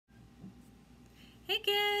Hey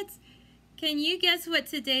kids! Can you guess what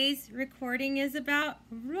today's recording is about?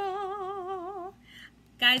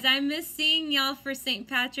 Guys, I miss seeing y'all for St.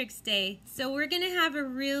 Patrick's Day. So we're going to have a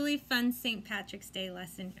really fun St. Patrick's Day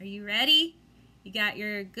lesson. Are you ready? You got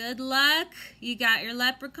your good luck, you got your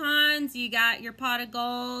leprechauns, you got your pot of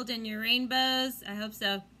gold and your rainbows. I hope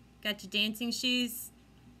so. Got your dancing shoes?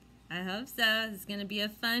 I hope so. It's going to be a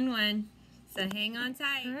fun one. So hang on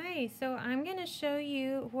tight. Alright, so I'm going to show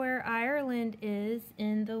you where Ireland is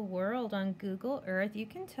in the world on Google Earth. You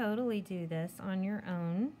can totally do this on your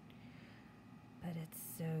own. But it's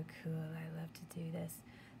so cool. I love to do this.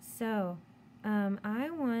 So, I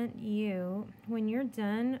want you, when you're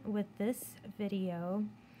done with this video,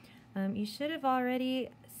 you should have already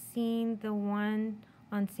seen the one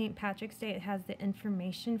on St. Patrick's Day. It has the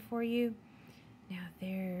information for you. Now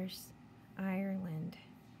there's Ireland.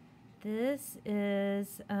 This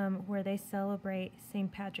is where they celebrate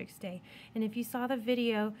St. Patrick's Day. And if you saw the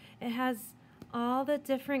video, it has all the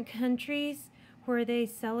different countries where they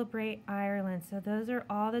celebrate Ireland. So those are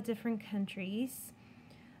all the different countries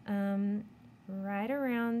right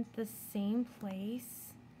around the same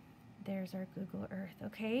place. There's our Google Earth,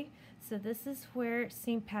 okay? So this is where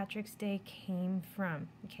St. Patrick's Day came from,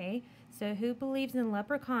 okay? So who believes in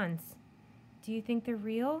leprechauns? Do you think they're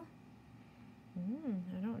real?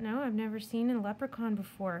 I don't know. I've never seen a leprechaun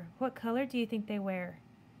before. What color do you think they wear?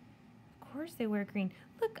 Of course they wear green.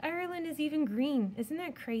 Look, Ireland is even green. Isn't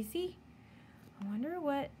that crazy? I wonder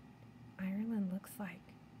what Ireland looks like.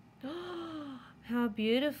 How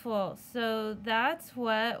beautiful. So that's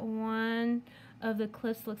what one of the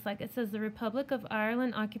cliffs looks like. It says the Republic of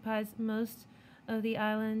Ireland occupies most of the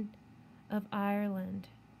island of Ireland.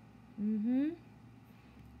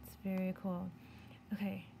 It's very cool.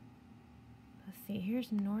 Okay. Let's see.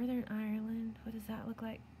 Here's Northern Ireland. What does that look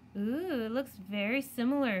like? Ooh, it looks very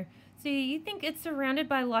similar. So you think it's surrounded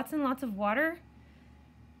by lots and lots of water?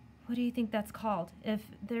 What do you think that's called? If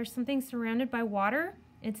there's something surrounded by water,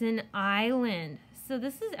 it's an island. So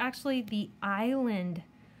this is actually the island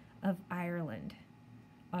of Ireland.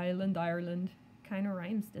 Island, Ireland. Kind of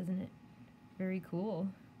rhymes, doesn't it? Very cool.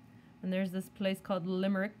 And there's this place called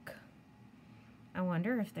Limerick. I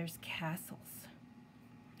wonder if there's castles.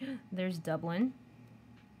 There's Dublin.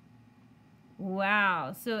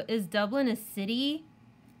 Wow. So is Dublin a city?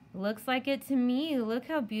 Looks like it to me. Look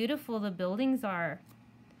how beautiful the buildings are.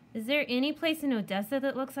 Is there any place in Odessa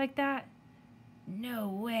that looks like that? No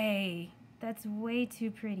way. That's way too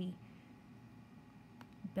pretty.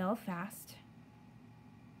 Belfast.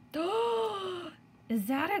 Oh, is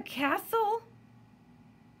that a castle?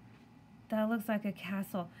 That looks like a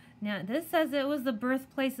castle. Now, this says it was the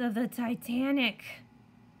birthplace of the Titanic.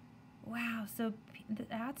 Wow, so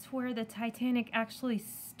that's where the Titanic actually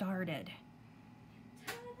started.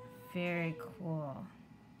 Very cool.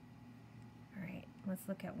 All right, let's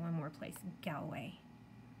look at one more place, Galway.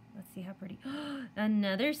 Let's see how pretty.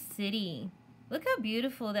 Another city. Look how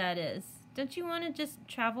beautiful that is. Don't you want to just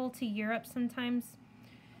travel to Europe sometimes?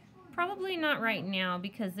 Probably not right now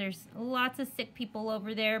because there's lots of sick people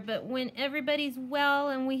over there, but when everybody's well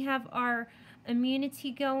and we have our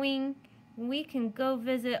immunity going, we can go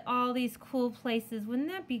visit all these cool places. Wouldn't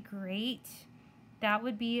that be great? That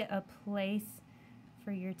would be a place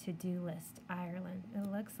for your to-do list, Ireland. It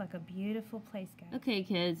looks like a beautiful place, guys. Okay,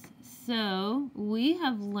 kids, so we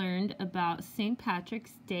have learned about St.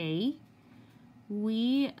 Patrick's Day.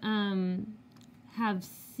 We have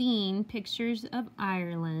seen pictures of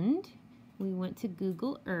Ireland. We went to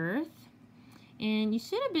Google Earth. And you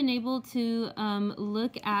should have been able to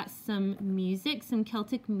look at some music, some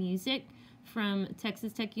Celtic music from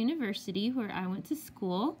Texas Tech University, where I went to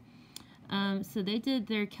school. So they did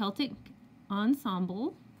their Celtic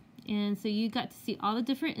ensemble, and so you got to see all the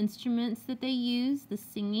different instruments that they use, the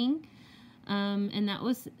singing, and that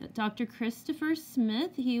was Dr. Christopher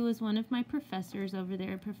Smith. He was one of my professors over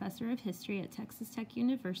there, a professor of history at Texas Tech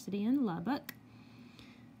University in Lubbock.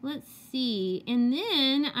 Let's see, and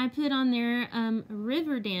then I put on there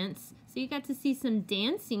river dance, so you got to see some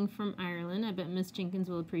dancing from Ireland. I bet Miss Jenkins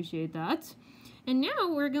will appreciate that. And now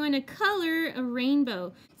we're going to color a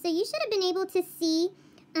rainbow. So you should have been able to see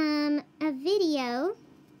a video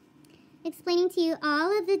explaining to you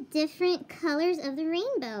all of the different colors of the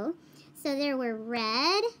rainbow. So there were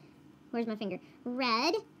red, where's my finger?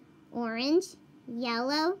 Red, orange,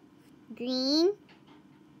 yellow, green,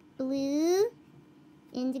 blue,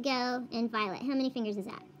 indigo, and violet. How many fingers is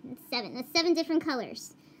that? That's 7. That's 7 different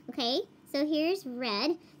colors. Okay, so here's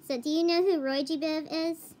red. So do you know who Roy G. Biv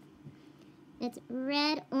is? It's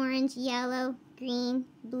red, orange, yellow, green,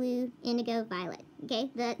 blue, indigo, violet. Okay,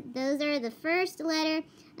 those are the first letter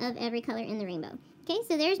of every color in the rainbow. Okay,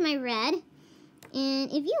 so there's my red. And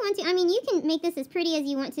if you want to, I mean, you can make this as pretty as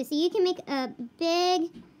you want to. So you can make a big,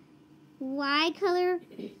 wide color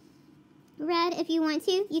red if you want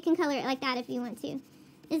to. You can color it like that if you want to.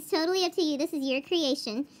 It's totally up to you. This is your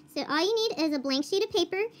creation. So all you need is a blank sheet of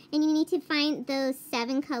paper, and you need to find those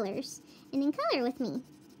 7 colors. And then color with me.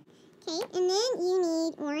 Okay, and then you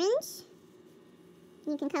need orange.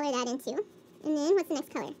 You can color that in too. And then what's the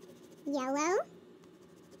next color? Yellow.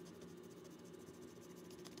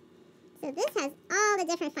 So this has all the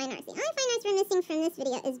different fine arts. The only fine arts we're missing from this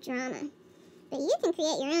video is drama. But you can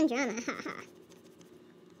create your own drama, haha.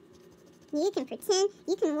 You can pretend,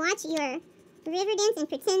 you can watch your river dance and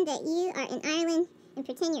pretend that you are in Ireland and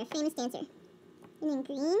pretend you're a famous dancer. And then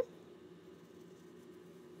green.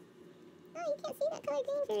 Oh, you can't see that color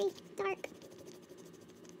green, very dark.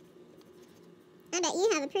 I bet you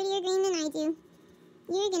have a prettier green than I do.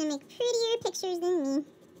 You're going to make prettier pictures than me.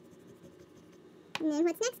 And then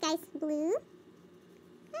what's next, guys? Blue.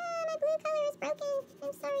 Ah, my blue color is broken.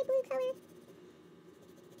 I'm sorry, blue color.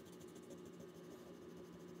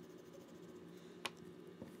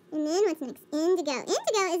 And then what's next? Indigo.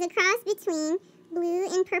 Indigo is a cross between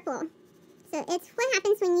blue and purple. So it's what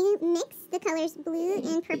happens when you mix the colors blue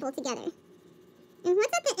and purple together. And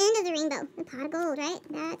what's at the end of the rainbow? A pot of gold, right?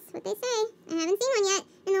 That's what they say. I haven't seen one yet.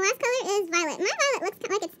 And the last color is violet. My violet looks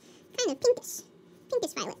like it's kind of pinkish.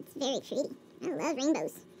 Pinkish violet. It's very pretty. I love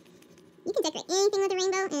rainbows. You can decorate anything with a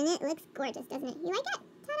rainbow, and it looks gorgeous, doesn't it? You like it?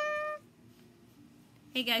 Ta-da!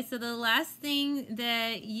 Hey guys, so the last thing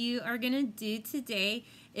that you are going to do today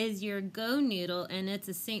is your Go Noodle, and it's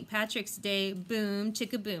a St. Patrick's Day boom,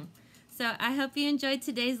 chicka boom. So I hope you enjoyed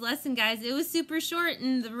today's lesson, guys. It was super short,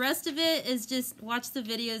 and the rest of it is just watch the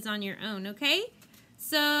videos on your own, okay?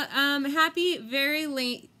 So happy very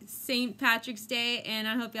late St. Patrick's Day, and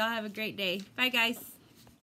I hope y'all have a great day. Bye, guys.